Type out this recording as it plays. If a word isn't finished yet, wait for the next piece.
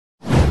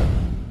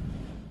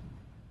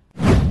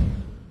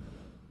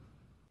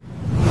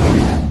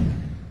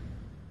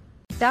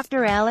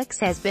Dr. Alex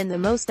has been the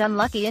most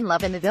unlucky in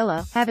love in the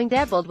villa, having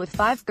dabbled with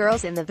 5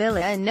 girls in the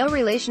villa and no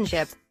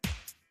relationship.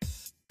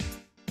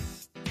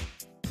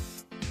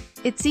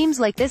 It seems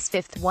like this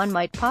 5th one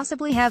might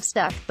possibly have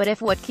stuck, but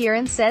if what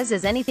Kieran says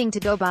is anything to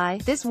go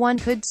by, this one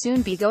could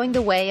soon be going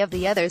the way of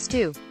the others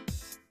too.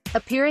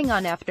 Appearing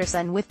on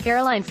Aftersun with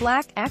Caroline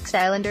Flack,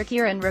 Islander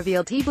Kieran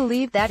revealed he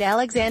believed that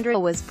Alexandra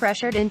was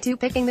pressured into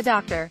picking the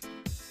doctor.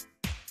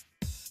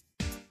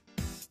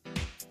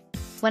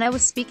 "When I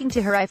was speaking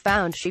to her I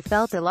found she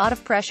felt a lot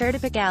of pressure to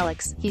pick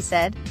Alex," he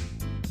said.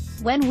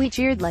 "When we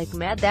cheered like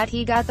mad that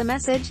he got the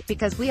message,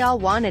 because we all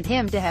wanted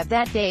him to have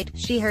that date,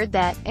 she heard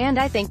that, and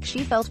I think she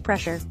felt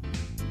pressure.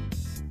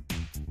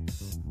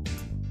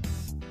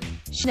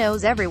 She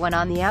knows everyone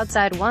on the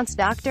outside wants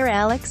Dr.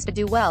 Alex to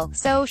do well,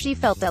 so she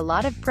felt a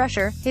lot of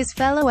pressure." His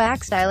fellow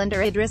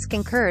Islander Idris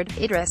concurred.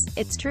 "Idris,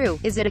 it's true.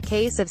 Is it a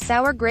case of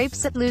sour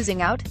grapes at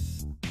losing out?"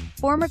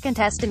 Former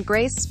contestant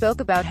Grace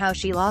spoke about how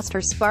she lost her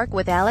spark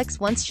with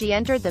Alex once she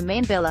entered the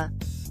main villa.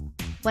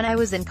 "When I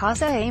was in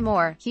Casa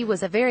Amor, he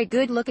was a very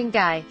good-looking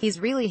guy. He's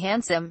really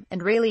handsome,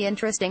 and really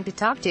interesting to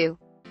talk to.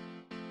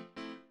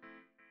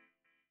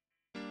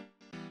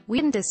 We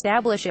didn't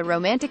establish a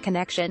romantic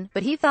connection,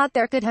 but he thought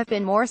there could have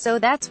been more, so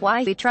that's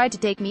why he tried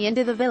to take me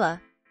into the villa.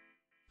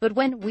 But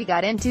when we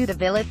got into the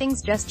villa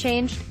things just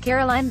changed."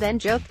 Caroline then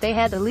joked they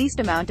had the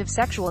least amount of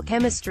sexual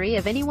chemistry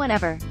of anyone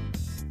ever.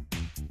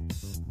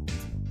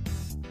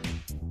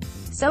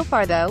 So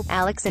far though,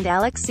 Alex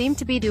seem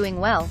to be doing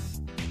well.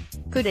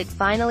 Could it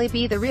finally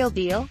be the real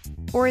deal?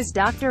 Or is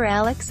Dr.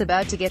 Alex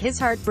about to get his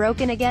heart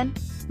broken again?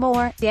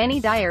 More, Danny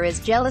Dyer is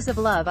jealous of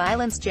Love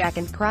Island's Jack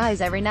and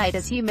cries every night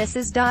as he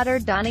misses daughter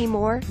Donnie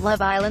Moore.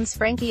 Love Island's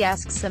Frankie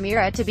asks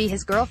Samira to be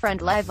his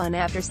girlfriend live on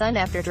Aftersun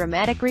after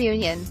dramatic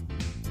reunion.